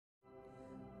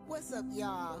What's up,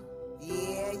 y'all?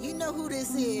 Yeah, you know who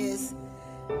this is.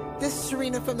 This is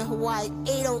Sharina from the Hawaii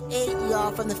 808,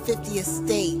 y'all, from the 50th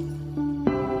state.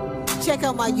 Check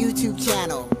out my YouTube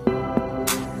channel.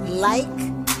 Like,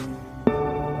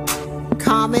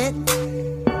 comment,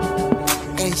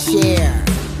 and share.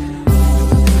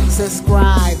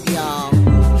 Subscribe, y'all.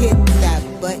 Hit that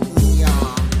button,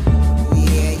 y'all.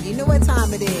 Yeah, you know what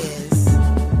time it is.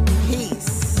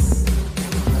 Peace.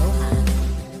 Aloha.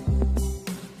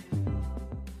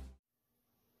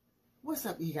 What's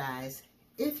up, you guys?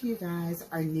 If you guys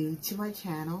are new to my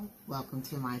channel, welcome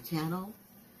to my channel.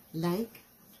 Like,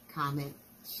 comment,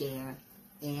 share,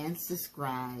 and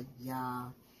subscribe,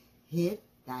 y'all. Hit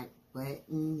that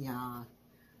button, y'all.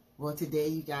 Well, today,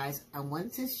 you guys, I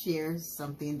want to share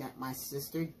something that my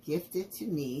sister gifted to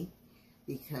me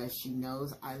because she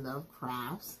knows I love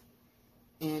crafts.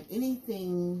 And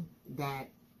anything that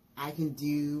I can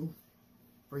do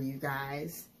for you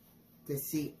guys to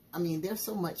see. I mean, there's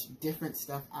so much different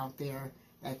stuff out there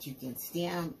that you can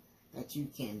stamp, that you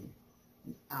can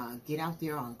get out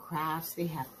there on crafts. They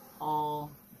have all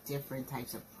different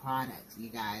types of products, you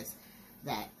guys,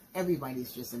 that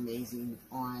everybody's just amazing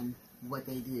on what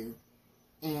they do.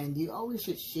 And you always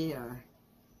should share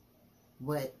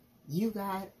what you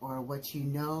got or what you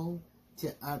know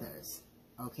to others,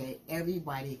 okay?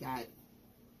 Everybody got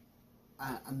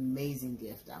an amazing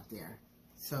gift out there.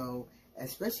 So,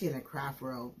 especially in the craft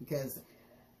world, because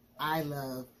I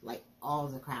love, like, all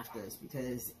the crafters,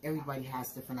 because everybody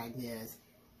has different ideas.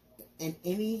 And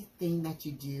anything that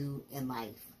you do in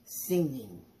life,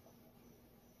 singing,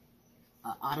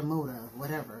 automotive,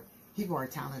 whatever, people are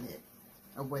talented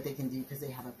of what they can do because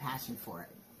they have a passion for it.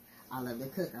 I love to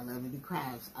cook. I love to do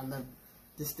crafts. I love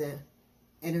just to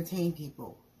entertain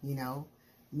people, you know,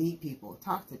 meet people,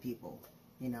 talk to people,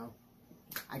 you know.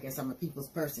 I guess I'm a people's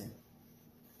person.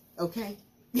 Okay?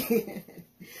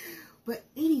 But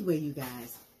anyway, you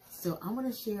guys, so I'm going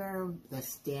to share the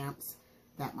stamps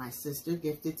that my sister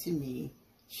gifted to me.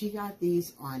 She got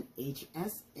these on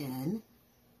HSN,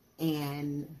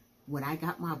 and when I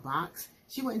got my box,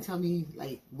 she wouldn't tell me,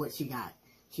 like, what she got.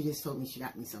 She just told me she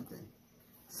got me something.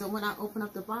 So when I opened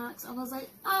up the box, I was like,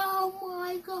 oh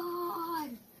my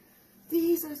God,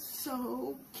 these are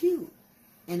so cute.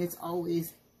 And it's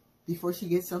always, before she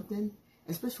gets something,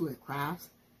 especially with crafts,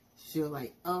 she'll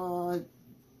like,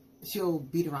 she'll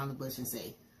beat around the bush and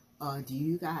say, do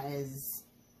you guys,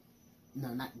 no,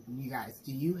 not you guys,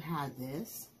 do you have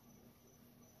this?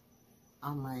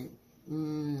 I'm like,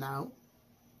 no.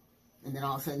 And then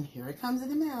all of a sudden, here it comes in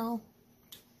the mail.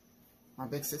 My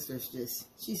big sister's just,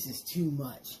 she's just too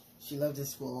much. She loves to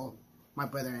spoil my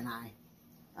brother and I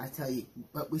tell you,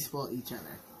 but we spoil each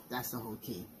other. That's the whole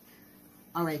key.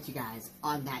 All right, you guys,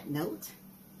 on that note,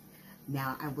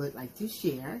 now I would like to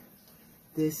share.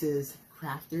 This is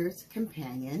Crafter's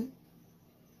Companion,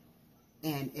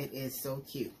 and it is so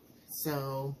cute.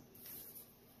 So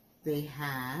they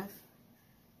have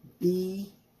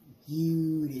Be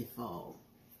Beautiful.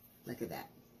 Look at that.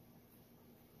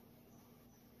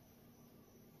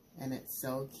 And it's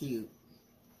so cute.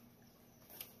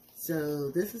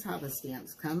 So this is how the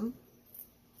stamps come.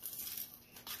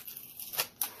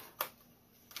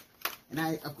 And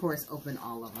I, of course, open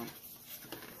all of them.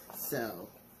 So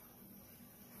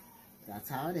that's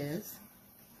how it is.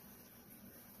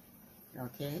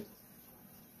 Okay.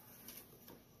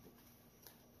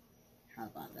 How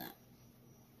about that?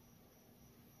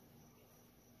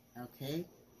 Okay.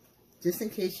 Just in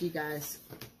case you guys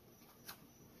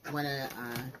want to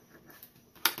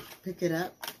pick it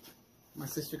up, my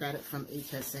sister got it from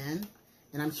HSN,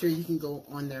 and I'm sure you can go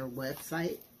on their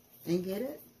website and get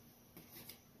it.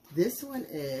 This one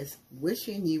is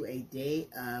Wishing You a Day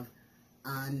of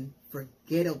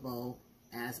Unforgettable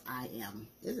as I Am.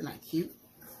 Isn't that cute?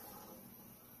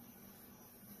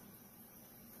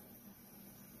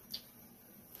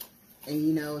 And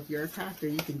you know, if you're a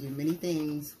crafter, you can do many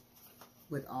things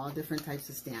with all different types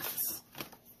of stamps.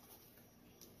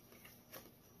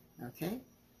 Okay?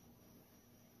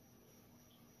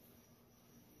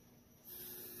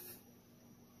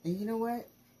 And you know what?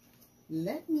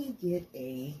 Let me get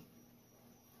a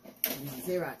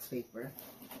Xerox paper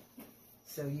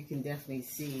so you can definitely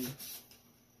see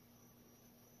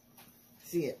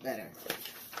it better.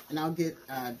 And I'll get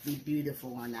Be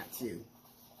Beautiful on that too,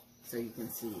 so you can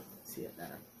see it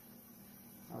better.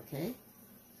 Okay?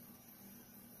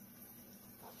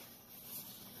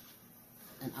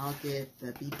 And I'll get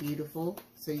the Be Beautiful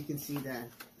so you can see the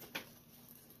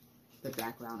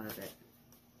background of it.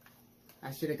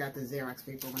 I should have got the Xerox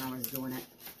paper when I was doing it.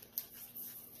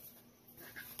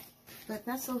 But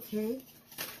that's okay.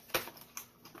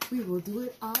 We will do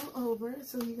it all over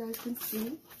so you guys can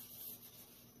see.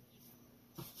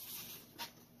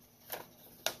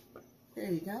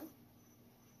 There you go.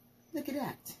 Look at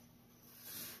that.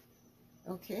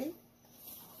 Okay.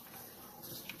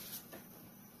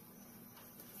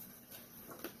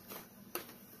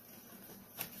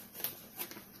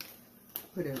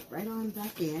 Put it right on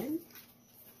back in.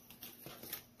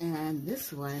 And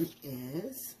this one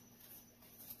is,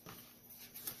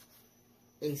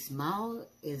 a smile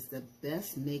is the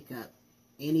best makeup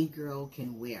any girl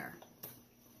can wear.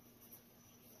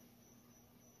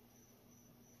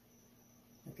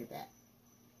 Look at that.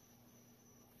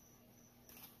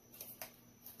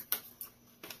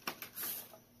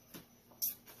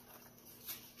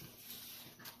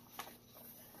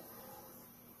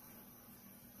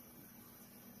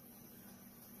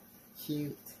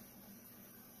 Cute.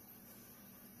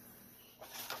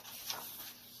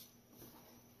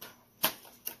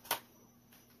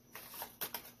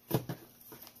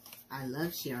 I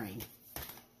love sharing.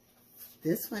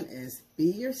 This one is be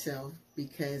yourself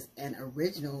because an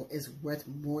original is worth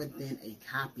more than a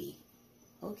copy.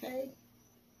 Okay?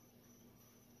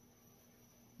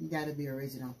 You gotta be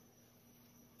original.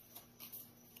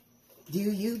 Do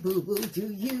you, boo-boo,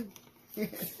 do you?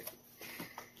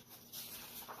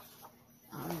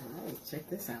 Alright, check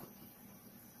this out.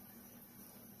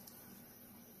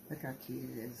 Look how cute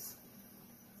it is.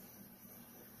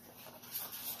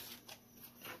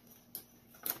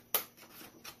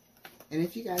 And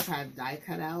if you guys have die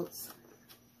cutouts,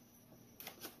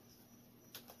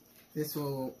 this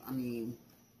will, I mean,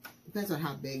 depends on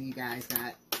how big you guys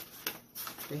got.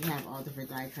 They have all different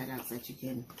die cutouts that you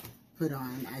can put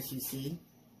on, as you see.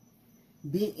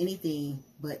 Being anything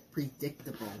but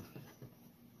predictable.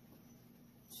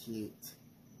 Cute.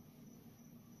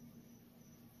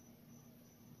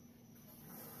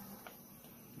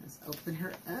 Let's open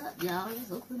her up, y'all.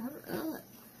 Let's open her up.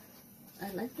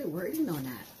 I like the wording on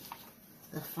that.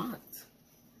 The font.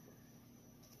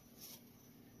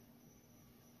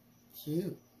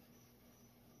 Cute.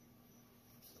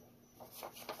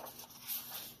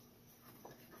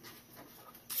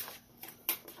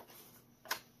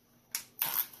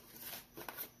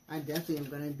 I definitely am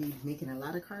going to be making a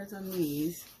lot of cards on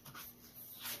these.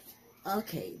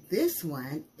 Okay, this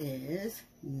one is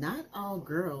not all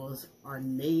girls are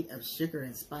made of sugar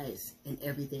and spice and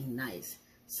everything nice.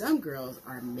 Some girls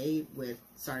are made with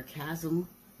sarcasm,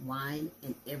 wine,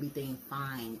 and everything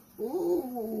fine.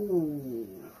 Ooh,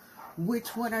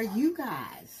 which one are you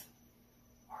guys?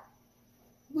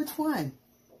 Which one?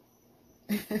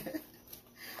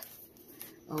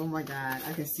 Oh my God,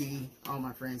 I can see all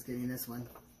my friends getting this one.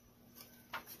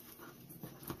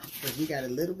 Because we got a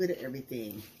little bit of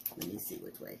everything. Let me see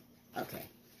which way. Okay.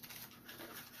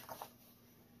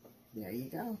 There you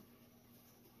go.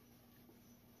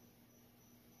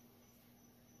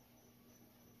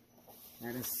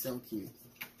 That is so cute.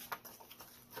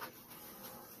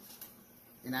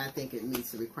 And I think it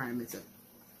meets the requirements of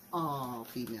all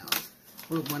females,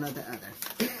 or one or the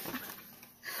other.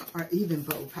 Or even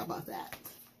both. How about that?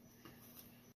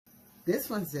 This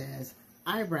one says,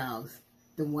 eyebrows,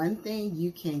 the one thing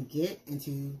you can get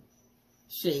into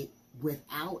shape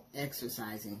without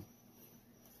exercising.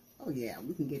 Oh yeah,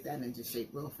 we can get that into shape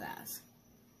real fast.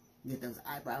 Get those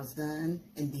eyebrows done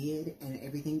and did and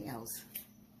everything else.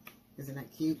 Isn't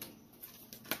that cute?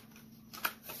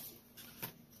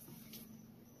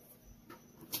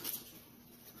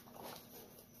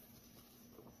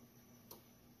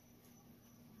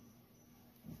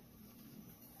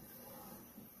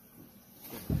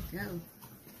 There we go.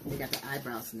 They got the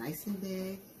eyebrows nice and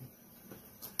big.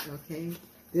 Okay.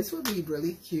 This would be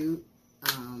really cute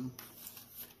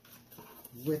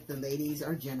with the ladies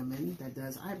or gentlemen that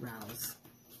does eyebrows.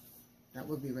 That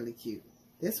would be really cute.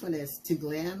 This one is to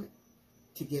glam,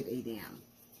 to give a damn.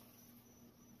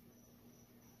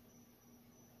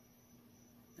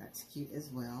 That's cute as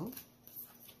well.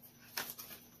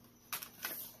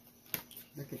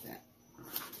 Look at that.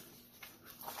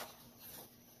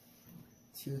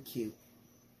 Too cute.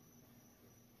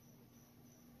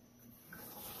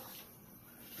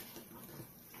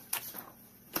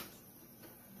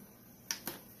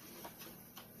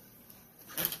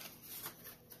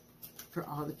 For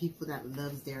all the people that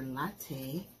loves their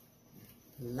latte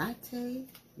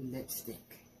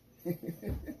lipstick.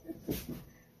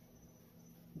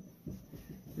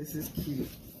 This is cute.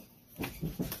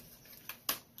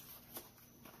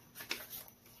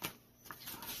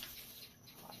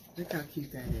 Look how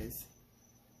cute that is.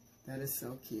 That is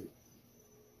so cute.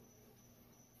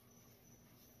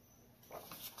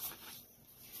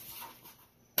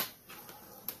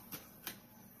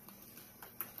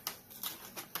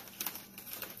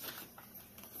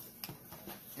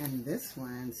 And this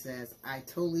one says, I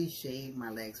totally shaved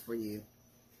my legs for you.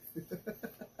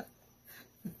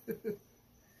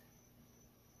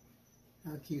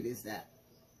 How cute is that?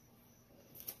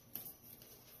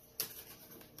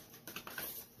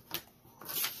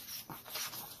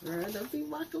 Girl, don't be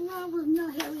walking around with no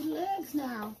hairy legs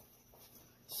now.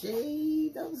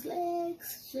 Shave those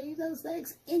legs. Shave those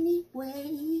legs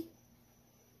anyway.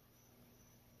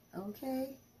 Okay?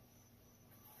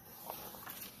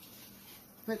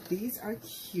 But these are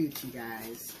cute, you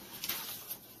guys.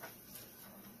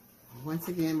 Once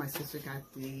again, my sister got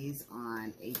these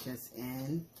on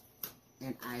HSN,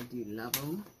 and I do love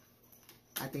them.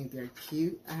 I think they're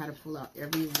cute. I had to pull out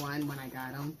every one when I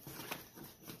got them.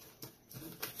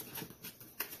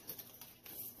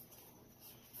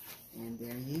 And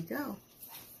there you go.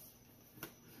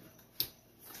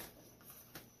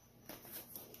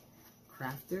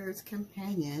 Crafter's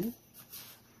Companion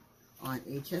on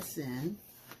HSN,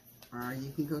 or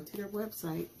you can go to their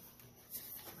website.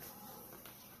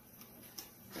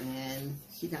 And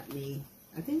she got me,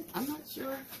 I'm not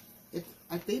sure if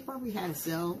they probably had a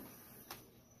sale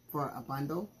for a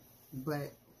bundle,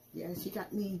 but yeah, she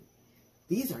got me,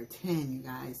 these are 10, you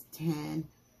guys, 10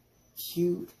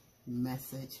 cute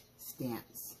message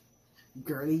stamps.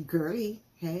 Girly, girly,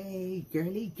 hey,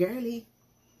 girly, girly,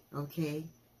 okay.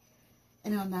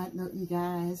 And on that note, you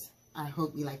guys, I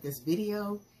hope you like this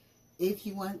video. If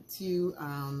you want to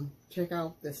check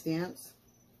out the stamps,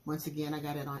 once again, I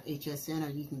got it on HSN, or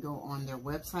you can go on their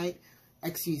website.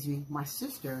 Excuse me, my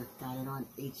sister got it on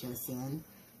HSN.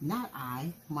 Not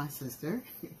I, my sister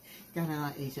got it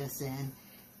on HSN.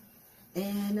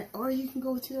 And, or you can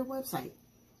go to their website,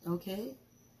 okay?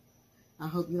 I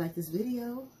hope you like this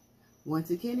video. Once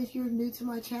again, if you're new to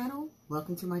my channel,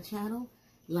 welcome to my channel.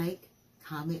 Like,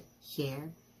 comment,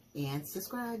 share, and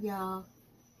subscribe, y'all.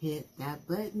 Hit that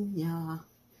button, y'all.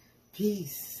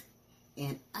 Peace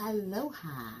and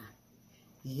aloha.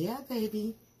 Yeah,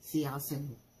 baby. See y'all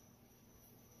soon.